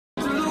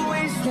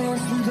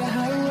dance through the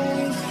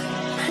highways,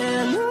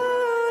 and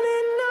on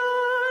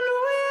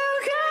we'll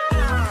go.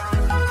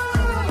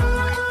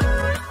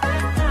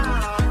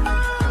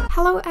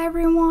 Hello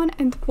everyone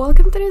and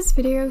welcome to this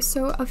video.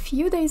 So a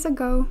few days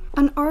ago,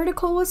 an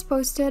article was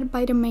posted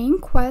by the main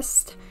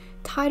quest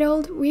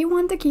titled "We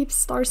want to keep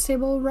Star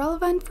Stable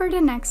relevant for the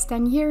next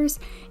 10 years.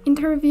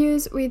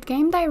 Interviews with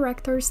game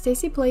director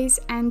Stacy Place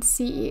and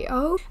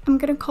CEO." I'm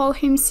gonna call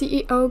him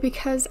CEO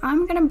because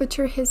I'm gonna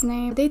butcher his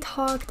name. They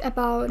talked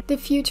about the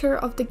future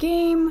of the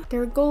game,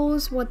 their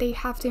goals, what they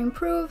have to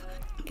improve,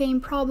 game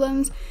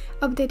problems,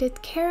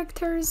 updated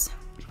characters,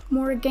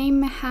 more game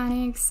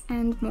mechanics,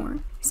 and more.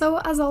 So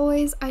as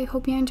always, I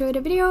hope you enjoyed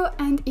the video,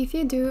 and if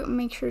you do,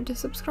 make sure to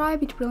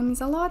subscribe, it really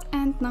means a lot.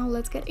 And now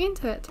let's get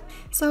into it.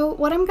 So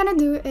what I'm gonna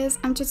do is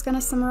I'm just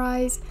gonna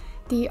summarize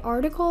the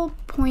article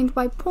point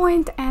by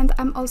point, and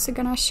I'm also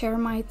gonna share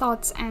my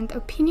thoughts and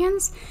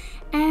opinions.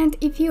 And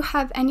if you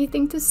have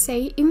anything to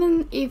say,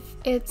 even if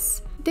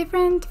it's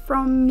different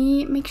from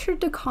me, make sure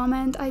to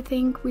comment. I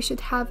think we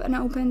should have an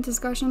open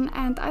discussion,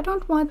 and I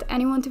don't want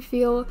anyone to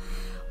feel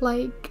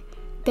like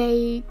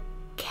they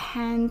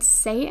can't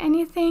say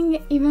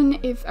anything. Even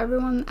if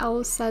everyone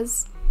else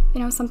says,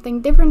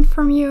 something different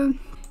from you,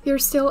 you're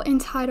still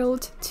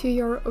entitled to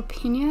your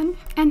opinion.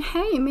 And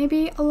hey,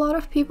 maybe a lot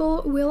of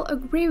people will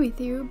agree with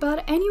you.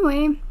 But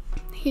anyway,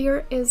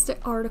 here is the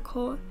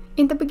article.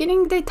 In the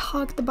beginning, they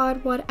talked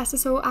about what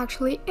SSO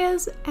actually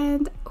is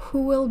and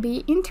who will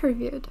be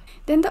interviewed.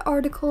 Then the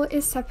article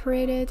is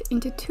separated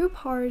into two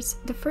parts.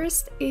 The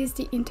first is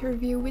the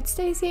interview with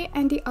Stacy,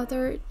 and the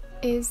other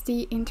is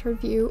the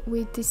interview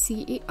with the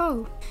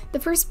CEO. The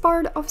first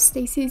part of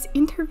Stacy's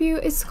interview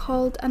is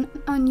called An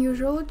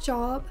Unusual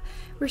Job,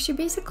 where she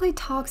basically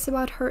talks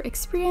about her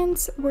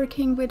experience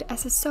working with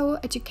SSO,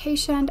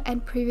 education,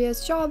 and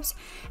previous jobs,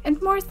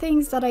 and more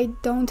things that I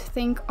don't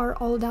think are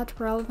all that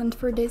relevant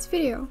for this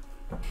video.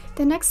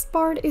 The next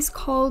part is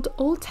called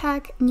Old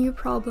Tech, New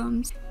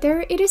Problems.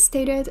 There it is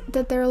stated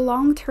that their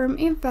long-term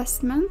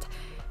investment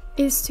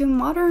is to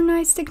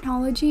modernize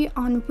technology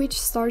on which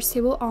Star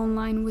Stable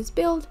Online was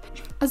built,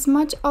 as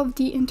much of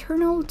the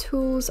internal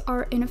tools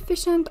are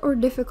inefficient or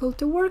difficult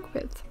to work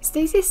with.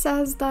 Stacy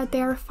says that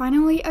they are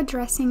finally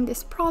addressing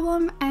this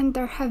problem and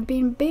there have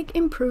been big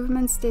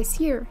improvements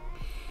this year.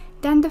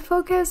 Then the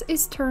focus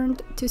is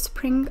turned to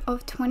spring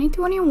of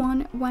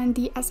 2021, when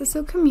the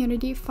SSO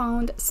community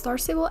found Star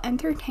Stable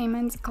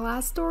Entertainment's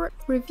Glassdoor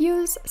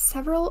reviews,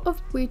 several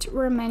of which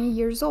were many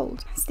years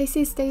old.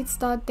 Stacy states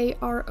that they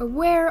are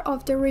aware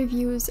of the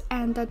reviews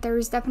and that there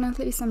is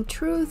definitely some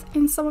truth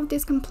in some of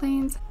these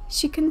complaints.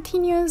 She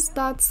continues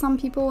that some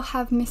people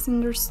have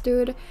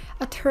misunderstood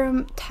a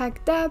term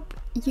tech debt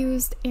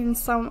used in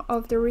some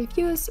of the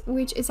reviews,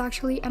 which is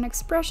actually an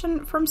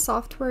expression from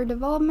software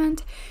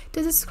development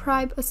to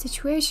describe a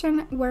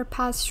situation where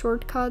past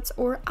shortcuts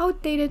or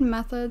outdated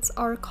methods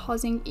are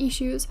causing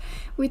issues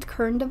with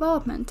current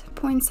development.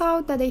 Points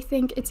out that they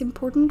think it's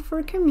important for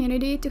a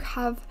community to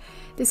have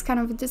this kind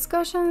of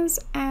discussions,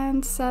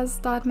 and says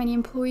that many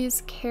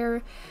employees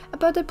care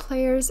about the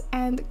players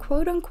and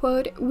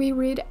quote-unquote we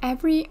read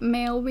every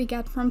mail we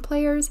get from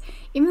players.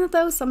 Even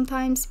though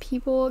sometimes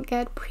people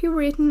get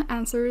pre-written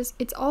answers,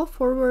 it's all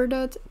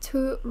forwarded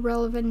to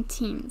relevant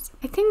teams.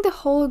 I think the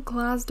whole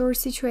Glassdoor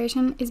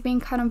situation is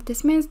being kind of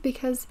dismissed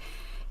because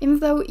even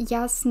though,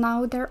 yes,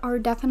 now there are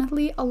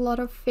definitely a lot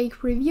of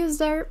fake reviews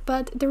there,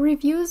 but the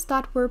reviews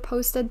that were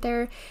posted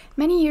there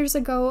many years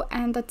ago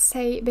and that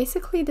say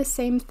basically the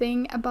same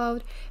thing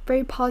about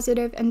very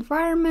positive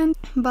environment,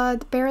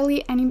 but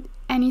barely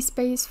any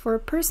space for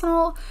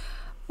personal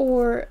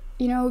or,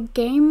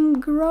 game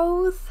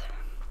growth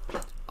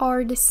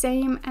are the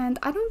same. And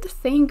I don't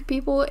think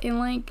people in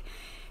like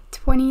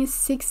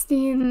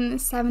 2016,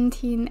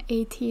 17,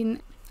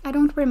 18, I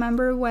don't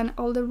remember when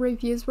all the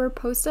reviews were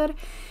posted,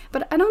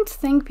 but I don't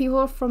think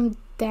people from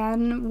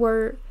then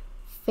were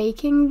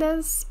faking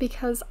this,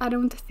 because I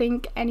don't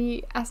think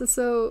any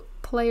SSO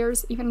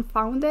players even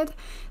found it.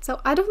 So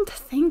I don't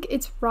think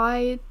it's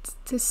right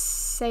to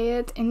say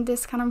it in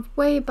this kind of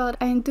way, but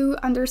I do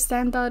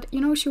understand that,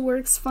 she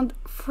works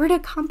for the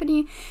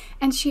company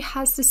and she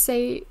has to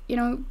say,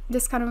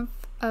 this kind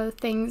of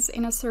things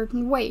in a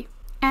certain way.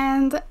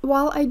 And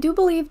while I do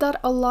believe that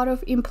a lot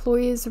of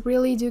employees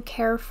really do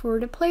care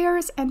for the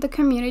players and the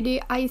community,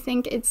 I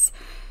think it's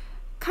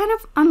kind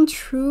of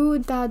untrue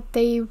that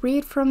they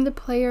read from the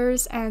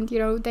players and,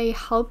 they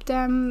help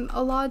them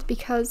a lot,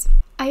 because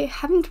I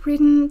haven't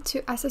written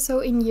to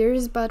SSO in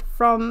years, but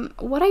from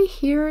what I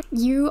hear,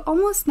 you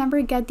almost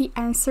never get the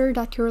answer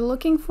that you're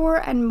looking for,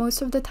 and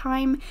most of the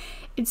time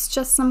it's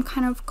just some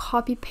kind of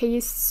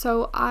copy-paste,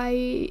 so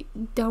I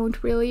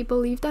don't really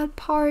believe that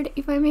part,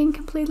 if I'm being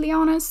completely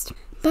honest.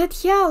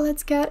 But yeah,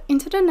 let's get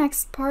into the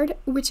next part,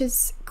 which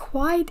is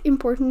quite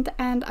important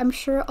and I'm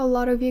sure a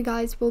lot of you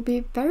guys will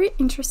be very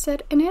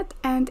interested in it,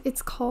 and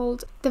it's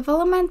called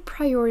Development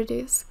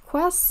Priorities,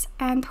 Quests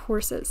and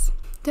Horses.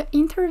 The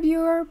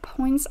interviewer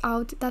points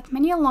out that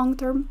many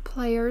long-term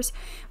players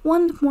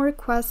want more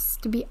quests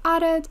to be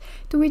added,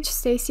 to which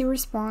Stacy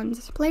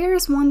responds,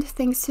 "Players want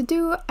things to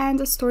do and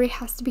the story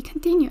has to be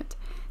continued.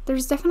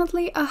 There's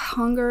definitely a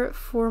hunger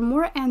for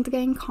more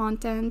endgame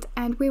content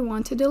and we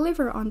want to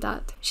deliver on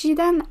that." She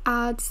then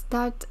adds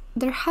that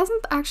there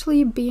hasn't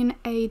actually been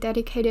a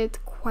dedicated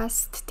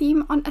quest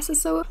team on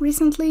SSO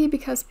recently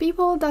because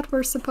people that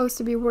were supposed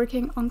to be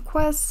working on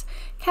quests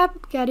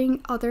kept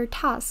getting other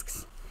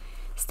tasks.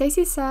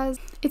 Stacy says,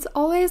 "It's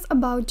always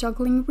about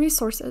juggling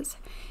resources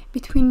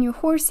between new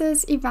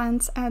horses,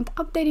 events, and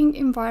updating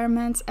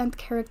environments and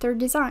character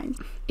design.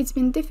 It's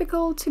been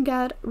difficult to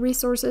get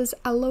resources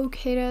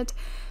allocated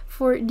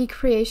for the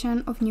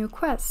creation of new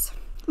quests."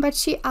 But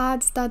she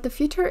adds that the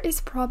future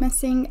is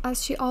promising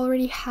as she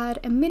already had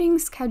a meeting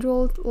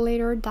scheduled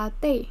later that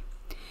day.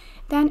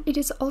 Then it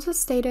is also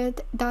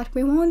stated that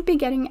we won't be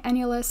getting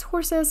any less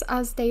horses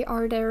as they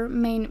are their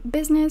main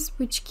business,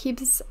 which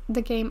keeps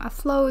the game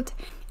afloat,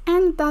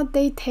 and that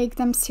they take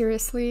them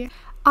seriously.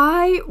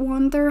 I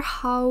wonder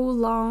how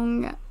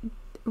long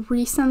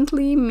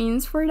recently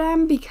means for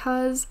them,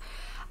 because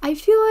I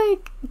feel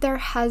like there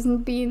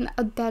hasn't been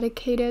a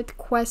dedicated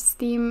quest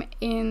team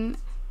in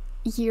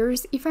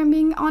years, if I'm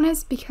being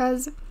honest,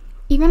 because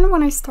even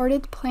when I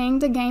started playing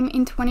the game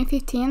in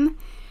 2015,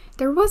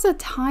 there was a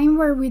time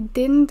where we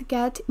didn't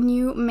get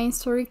new main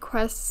story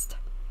quests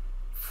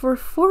for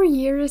 4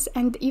 years,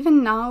 and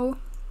even now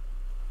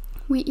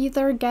we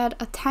either get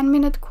a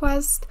 10-minute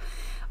quest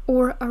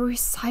or a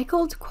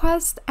recycled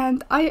quest,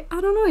 and I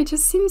don't know, it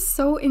just seems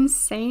so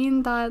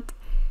insane that,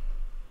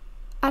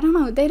 I don't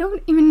know, they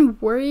don't even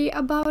worry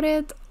about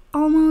it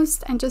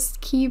almost and just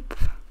keep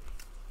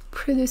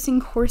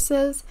producing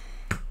horses.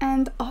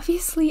 And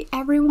obviously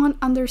everyone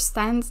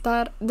understands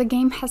that the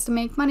game has to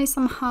make money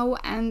somehow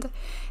and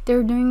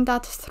they're doing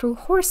that through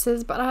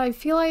horses, but I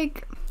feel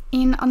like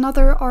in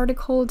another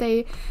article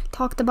they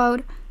talked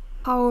about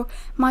how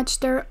much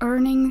their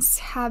earnings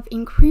have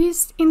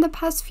increased in the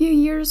past few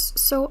years.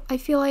 So I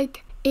feel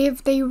like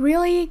if they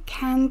really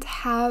can't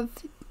have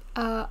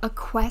a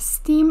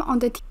quest team on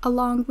the team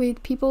along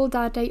with people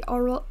that they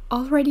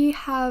already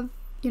have,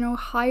 you know,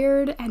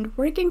 hired and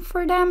working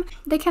for them,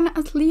 they can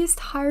at least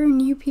hire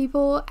new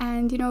people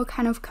and, you know,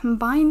 kind of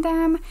combine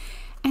them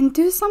and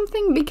do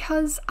something,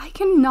 because I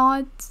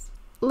cannot,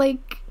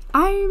 like,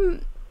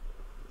 I'm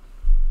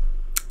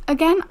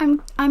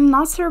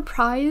not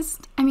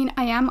surprised. I mean,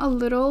 I am a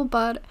little,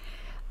 but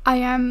I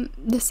am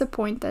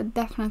disappointed,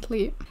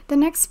 definitely. The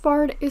next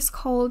part is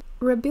called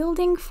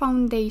Rebuilding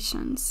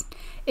Foundations.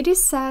 It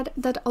is said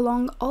that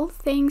along all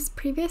things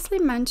previously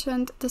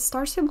mentioned, the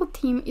Star Stable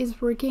team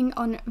is working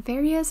on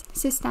various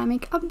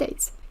systemic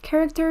updates.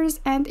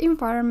 Characters and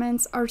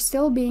environments are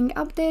still being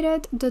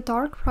updated, the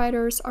Dark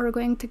Riders are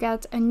going to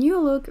get a new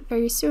look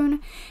very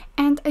soon,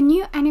 and a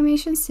new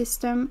animation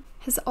system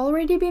has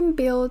already been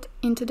built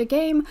into the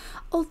game,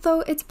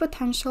 although its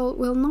potential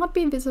will not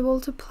be visible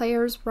to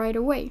players right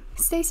away.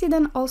 Stacy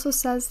then also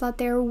says that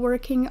they are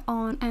working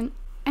on an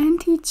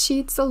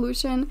anti-cheat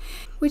solution,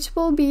 which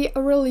will be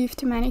a relief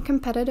to many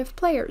competitive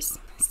players.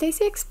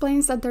 Stacy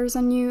explains that there's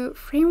a new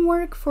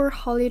framework for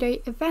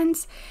holiday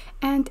events,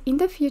 and in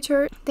the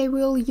future they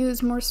will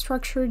use more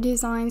structured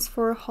designs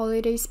for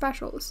holiday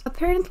specials.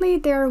 Apparently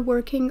they are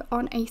working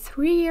on a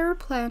 3-year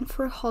plan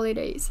for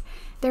holidays.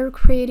 They're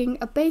creating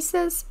a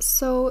basis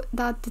so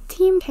that the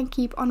team can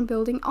keep on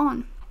building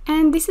on.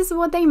 And this is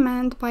what they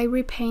meant by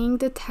repaying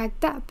the tech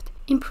debt,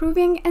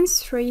 improving and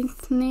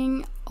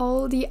strengthening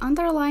all the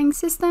underlying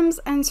systems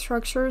and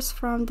structures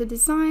from the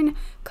design,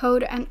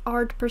 code, and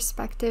art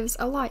perspectives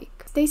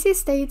alike. Stacy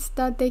states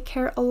that they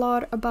care a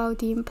lot about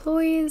the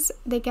employees,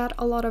 they get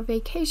a lot of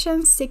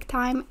vacation, sick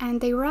time,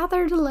 and they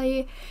rather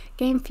delay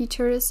game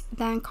features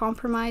than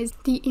compromise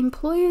the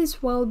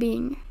employees'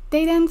 well-being.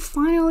 They then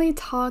finally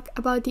talk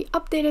about the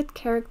updated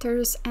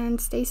characters,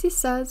 and Stacy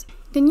says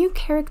the new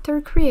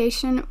character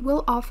creation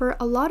will offer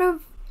a lot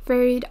of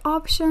varied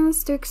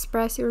options to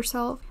express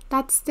yourself.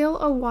 That's still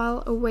a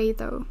while away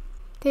though.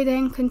 They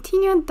then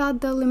continued that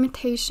the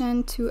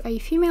limitation to a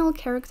female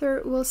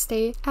character will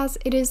stay, as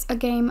it is a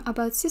game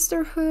about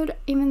sisterhood.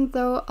 Even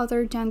though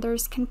other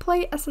genders can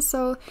play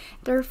SSO,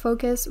 their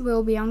focus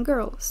will be on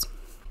girls.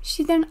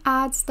 She then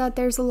adds that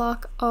there's a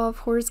lack of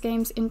horse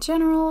games in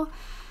general,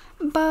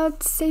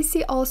 but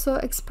Stacy also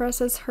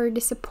expresses her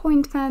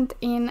disappointment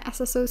in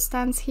SSO's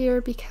stance here,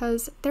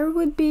 because there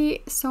would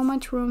be so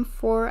much room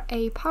for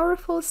a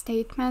powerful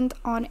statement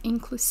on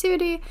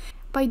inclusivity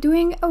by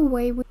doing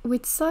away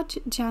with such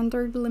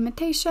gendered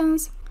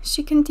limitations.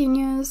 She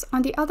continues,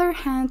 "On the other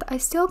hand, I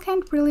still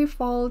can't really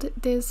fault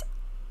this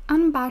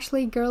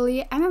unabashedly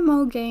girly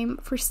MMO game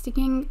for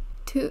sticking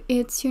to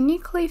its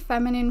uniquely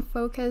feminine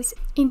focus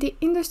in the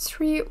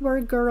industry where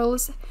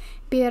girls,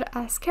 be it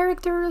as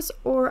characters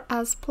or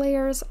as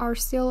players, are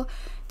still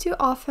too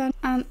often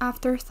an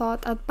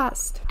afterthought at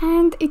best."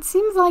 And it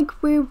seems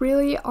like we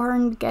really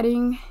aren't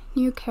getting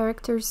new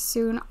characters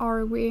soon,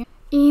 are we?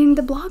 In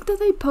the blog that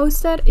I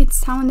posted, it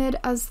sounded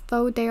as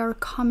though they are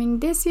coming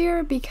this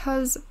year,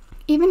 because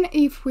Even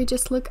if we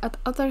just look at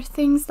other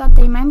things that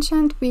they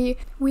mentioned, we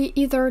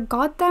either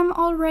got them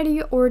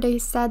already or they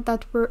said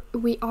that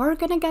we are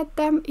gonna get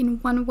them in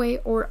one way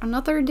or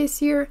another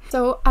this year.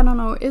 So I don't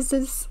know, is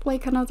this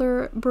like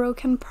another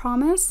broken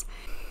promise?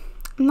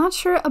 I'm not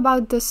sure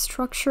about the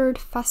structured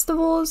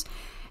festivals.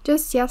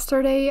 Just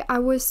yesterday I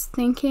was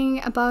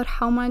thinking about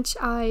how much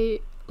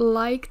I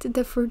liked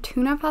the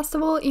Fortuna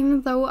festival,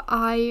 even though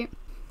I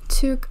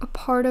took a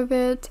part of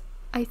it,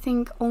 I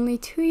think only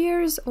 2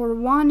 years or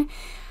 1.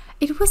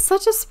 It was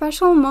such a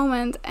special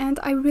moment and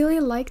I really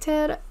liked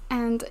it,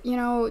 and you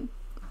know,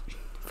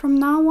 from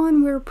now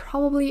on we're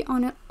probably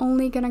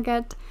only gonna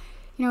get,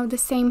 you know, the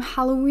same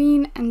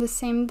Halloween and the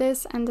same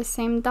this and the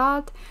same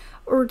that,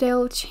 or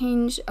they'll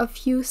change a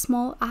few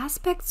small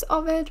aspects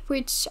of it,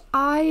 which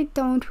I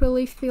don't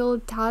really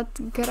feel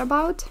that good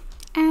about.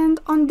 And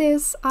on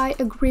this I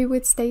agree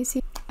with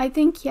Stacy. I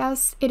think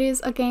yes, it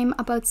is a game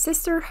about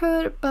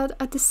sisterhood, but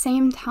at the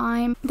same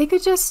time they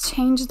could just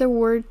change the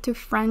word to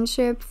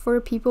friendship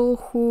for people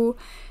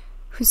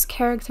whose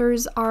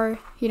characters are,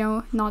 you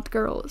know, not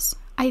girls.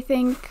 I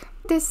think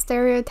this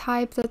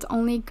stereotype that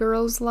only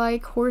girls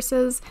like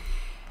horses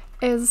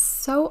is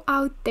so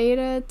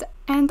outdated,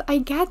 and I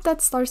get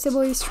that Star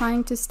Stable is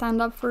trying to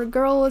stand up for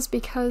girls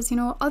because, you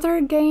know,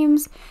 other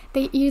games,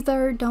 they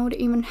either don't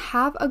even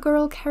have a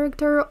girl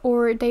character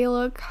or they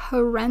look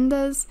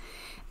horrendous,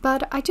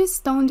 but I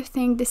just don't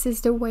think this is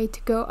the way to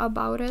go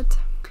about it.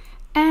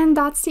 And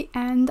that's the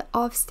end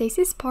of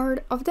Stacy's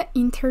part of the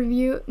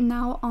interview.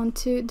 Now on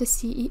to the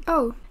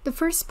CEO. The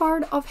first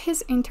part of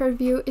his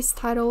interview is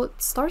titled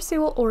Star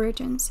Stable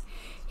Origins.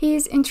 He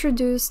is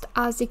introduced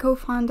as the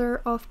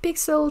co-founder of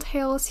Pixel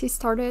Tales. He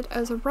started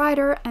as a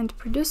writer and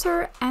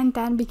producer and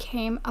then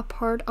became a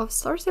part of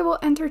Star Stable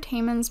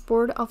Entertainment's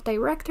board of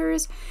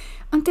directors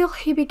until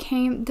he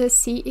became the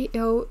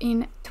CEO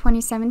in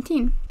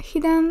 2017. He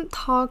then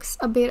talks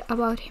a bit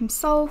about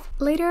himself.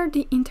 Later,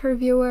 the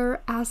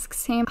interviewer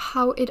asks him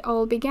how it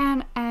all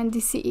began, and the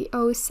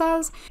CEO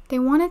says they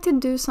wanted to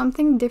do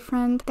something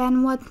different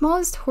than what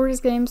most horse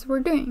games were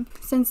doing.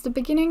 Since the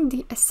beginning,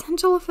 the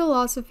essential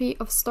philosophy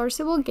of Star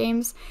Stable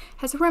games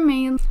has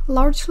remained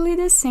largely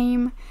the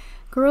same.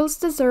 Girls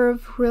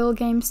deserve real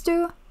games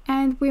too,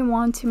 and we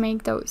want to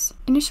make those.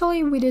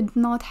 Initially, we did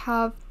not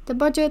have the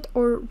budget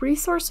or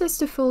resources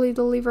to fully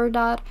deliver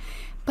that,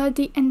 but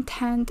the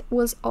intent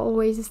was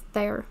always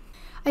there.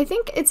 I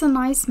think it's a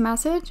nice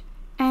message,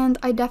 and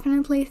I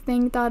definitely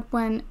think that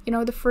when, you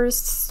know, the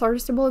first Star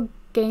Stable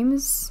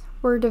games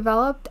were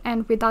developed,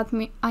 and with that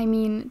I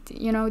mean,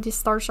 you know, the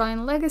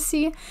Starshine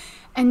Legacy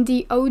and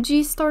the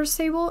OG Star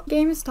Stable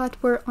games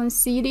that were on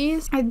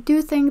CDs, I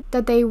do think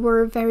that they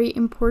were very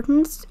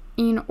important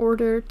in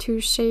order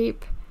to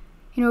shape,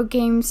 you know,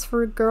 games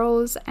for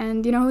girls,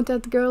 and you know,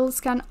 that girls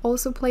can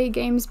also play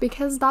games,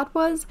 because that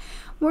was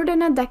more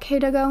than a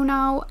decade ago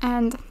now,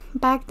 and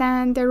back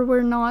then there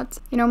were not,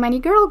 you know, many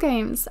girl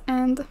games.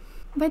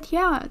 But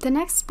yeah, the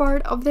next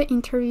part of the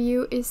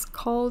interview is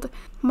called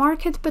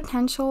Market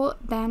Potential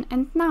Then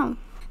and Now.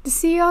 The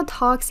CEO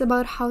talks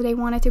about how they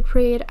wanted to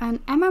create an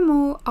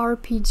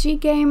MMORPG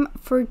game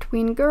for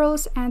tween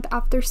girls, and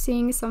after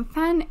seeing some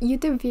fan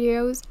YouTube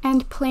videos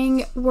and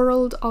playing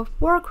World of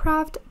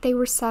Warcraft, they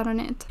were set on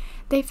it.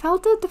 They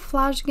felt that the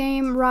Flash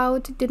game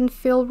route didn't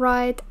feel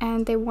right,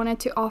 and they wanted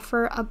to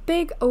offer a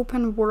big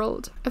open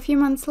world. A few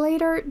months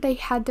later, they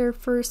had their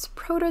first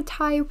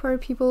prototype where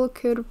people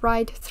could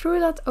ride through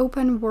that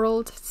open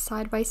world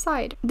side by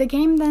side. The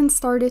game then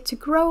started to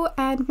grow,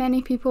 and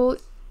many people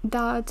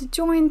that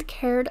joined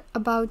cared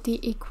about the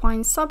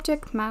equine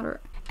subject matter.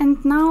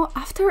 And now,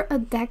 after a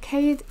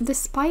decade,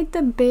 despite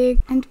the big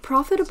and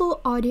profitable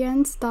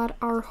audience that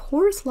are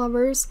horse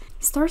lovers,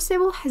 Star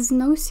Stable has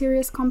no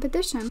serious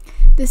competition.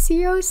 The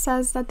CEO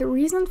says that the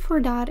reason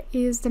for that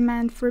is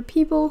demand for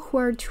people who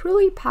are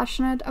truly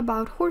passionate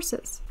about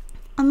horses.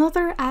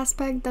 Another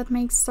aspect that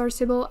makes Star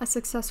Stable a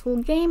successful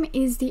game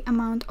is the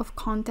amount of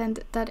content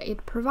that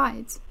it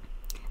provides.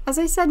 As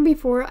I said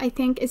before, I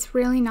think it's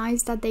really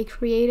nice that they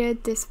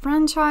created this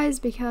franchise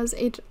because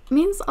it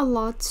means a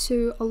lot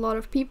to a lot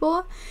of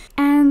people.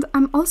 And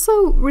I'm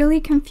also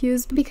really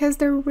confused because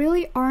there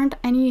really aren't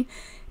any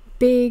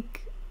big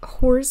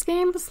horse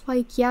games.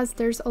 Like, yes,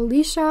 there's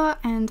Alicia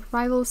and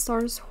Rival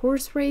Stars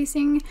Horse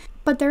Racing,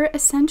 but they're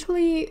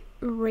essentially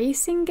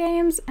racing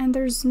games, and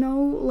there's no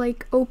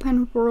like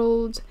open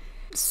world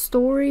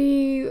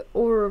story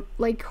or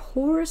like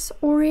horse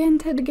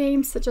oriented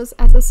games such as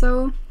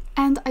SSO.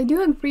 And I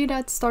do agree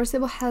that Star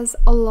Stable has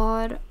a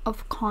lot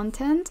of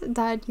content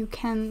that you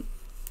can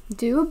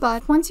do,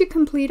 but once you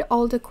complete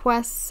all the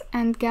quests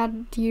and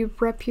get the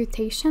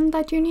reputation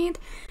that you need,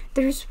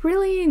 there's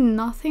really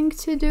nothing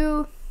to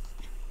do.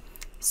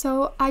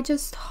 So I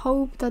just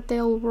hope that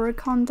they'll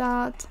work on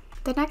that.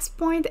 The next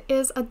point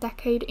is a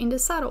decade in the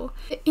saddle.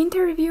 The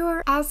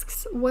interviewer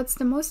asks what's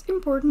the most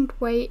important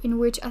way in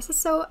which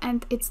SSO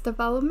and its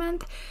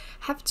development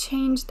have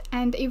changed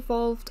and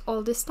evolved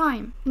all this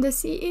time. The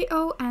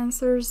CEO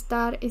answers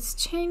that it's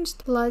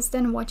changed less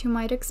than what you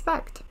might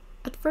expect.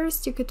 At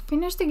first, you could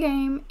finish the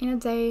game in a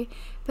day,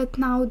 but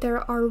now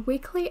there are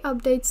weekly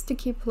updates to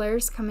keep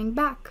players coming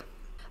back.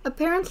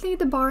 Apparently,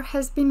 the bar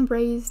has been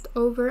raised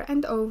over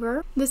and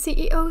over. The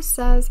CEO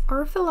says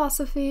our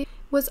philosophy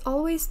was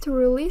always to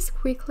release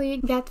quickly,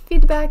 get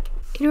feedback,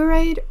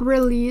 iterate,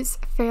 release,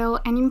 fail,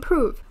 and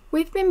improve.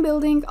 We've been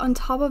building on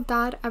top of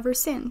that ever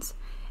since.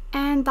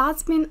 And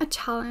that's been a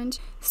challenge.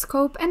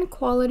 Scope and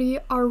quality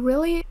are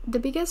really the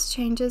biggest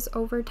changes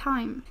over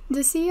time. The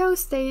CEO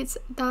states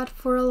that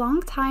for a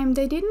long time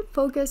they didn't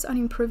focus on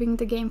improving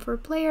the game for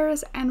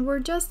players and were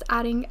just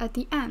adding at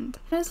the end.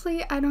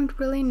 Honestly, I don't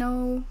really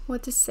know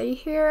what to say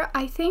here.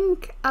 I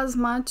think as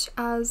much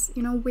as,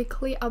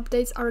 weekly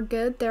updates are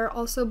good, they're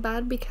also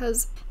bad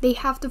because they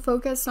have to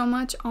focus so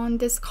much on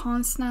this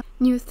constant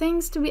new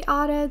things to be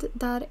added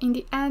that in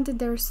the end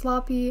they're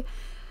sloppy.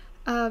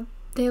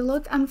 They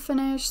look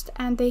unfinished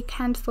and they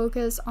can't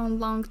focus on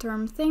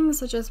long-term things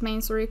such as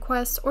main story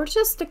quests or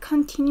just the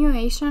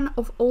continuation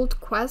of old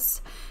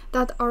quests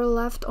that are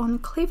left on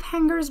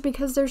cliffhangers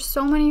because there's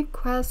so many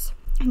quests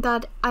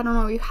that, I don't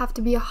know, you have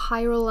to be a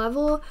higher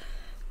level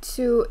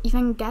to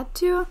even get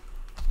to,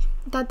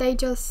 that they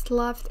just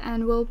left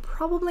and will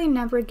probably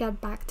never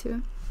get back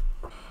to.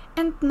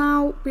 And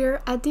now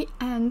we're at the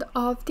end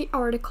of the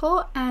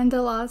article, and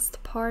the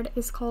last part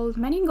is called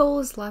Many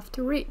Goals Left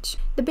to Reach.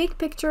 The big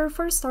picture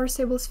for Star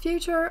Stable's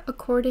future,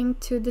 according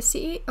to the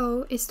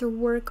CEO, is to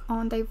work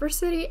on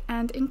diversity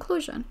and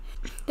inclusion.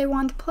 They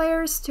want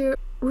players to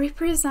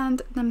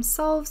represent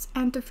themselves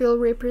and to feel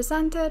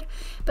represented,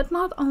 but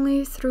not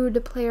only through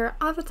the player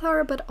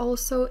avatar but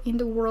also in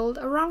the world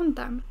around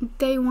them.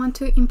 They want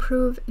to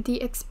improve the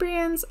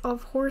experience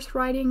of horse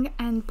riding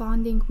and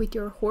bonding with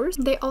your horse.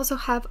 They also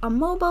have a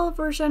mobile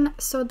version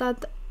so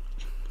that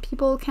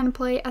people can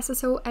play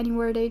SSO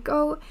anywhere they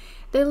go.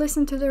 They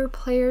listen to their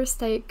players,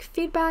 take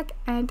feedback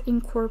and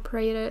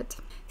incorporate it.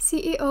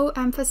 CEO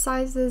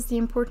emphasizes the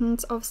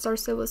importance of Star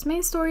Stable's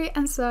main story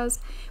and says,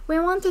 "We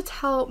want to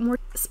tell more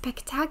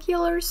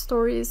spectacular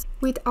stories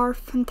with our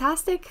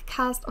fantastic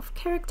cast of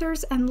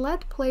characters and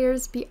let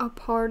players be a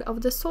part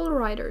of the Soul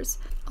Riders.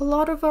 A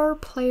lot of our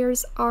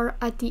players are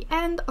at the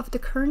end of the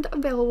current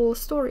available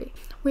story.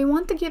 We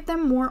want to give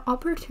them more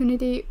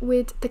opportunity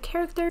with the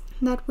characters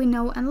that we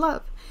know and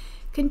love.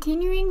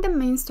 Continuing the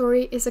main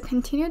story is a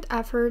continued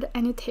effort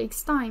and it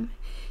takes time."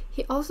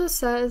 He also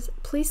says,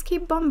 "Please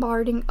keep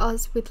bombarding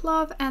us with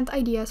love and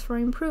ideas for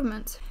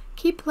improvements.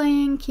 Keep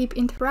playing, keep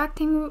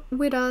interacting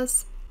with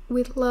us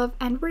with love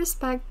and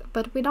respect,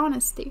 but with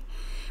honesty.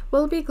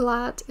 We'll be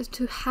glad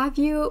to have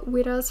you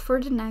with us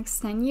for the next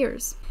 10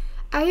 years.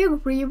 I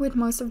agree with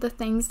most of the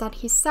things that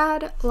he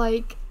said,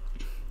 like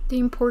the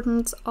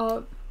importance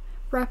of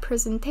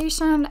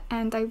representation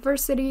and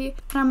diversity.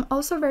 And I'm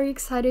also very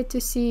excited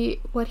to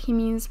see what he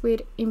means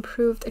with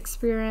improved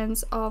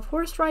experience of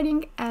horse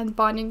riding and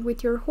bonding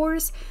with your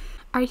horse.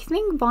 I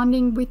think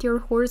bonding with your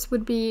horse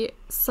would be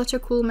such a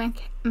cool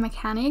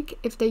mechanic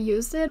if they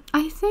used it.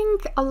 I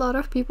think a lot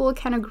of people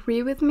can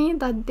agree with me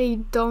that they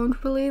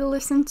don't really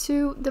listen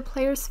to the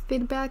players'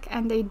 feedback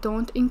and they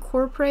don't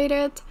incorporate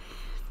it.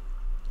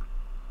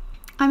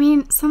 I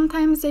mean,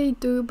 sometimes they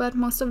do, but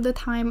most of the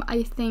time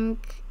I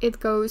think it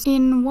goes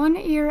in one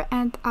ear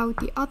and out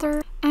the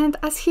other. And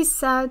as he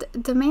said,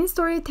 the main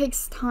story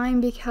takes time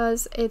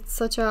because it's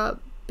such a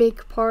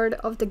big part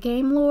of the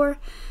game lore.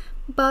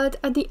 But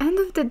at the end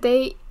of the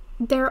day,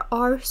 there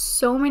are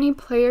so many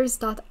players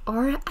that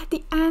are at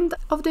the end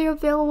of the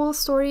available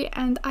story,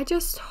 and I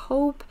just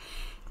hope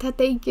that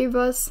they give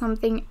us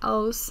something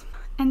else.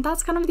 And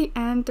that's kind of the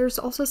end. There's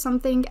also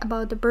something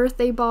about the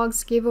birthday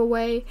box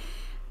giveaway,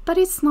 but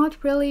it's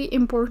not really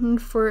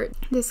important for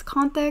this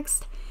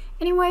context.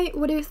 Anyway,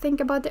 what do you think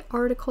about the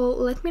article?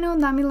 Let me know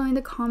down below in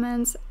the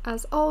comments,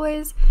 as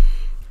always.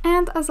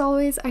 And as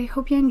always, I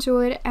hope you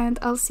enjoyed, and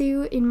I'll see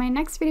you in my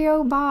next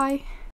video. Bye!